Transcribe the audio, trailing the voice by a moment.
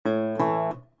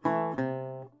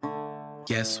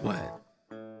guess what?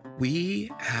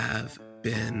 We have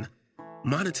been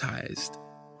monetized.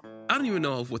 I don't even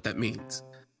know what that means,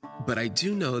 but I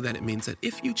do know that it means that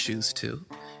if you choose to,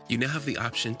 you now have the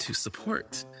option to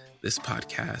support this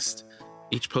podcast.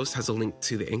 Each post has a link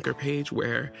to the Anchor page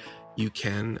where you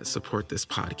can support this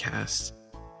podcast.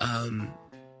 And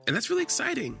that's really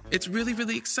exciting. It's really,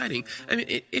 really exciting. I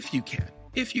mean, if you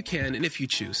can, and if you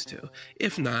choose to.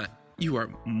 If not, you are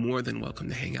more than welcome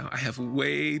to hang out. I have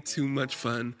way too much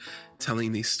fun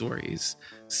telling these stories.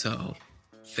 So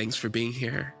thanks for being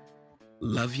here.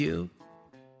 Love you.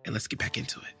 And let's get back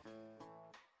into it.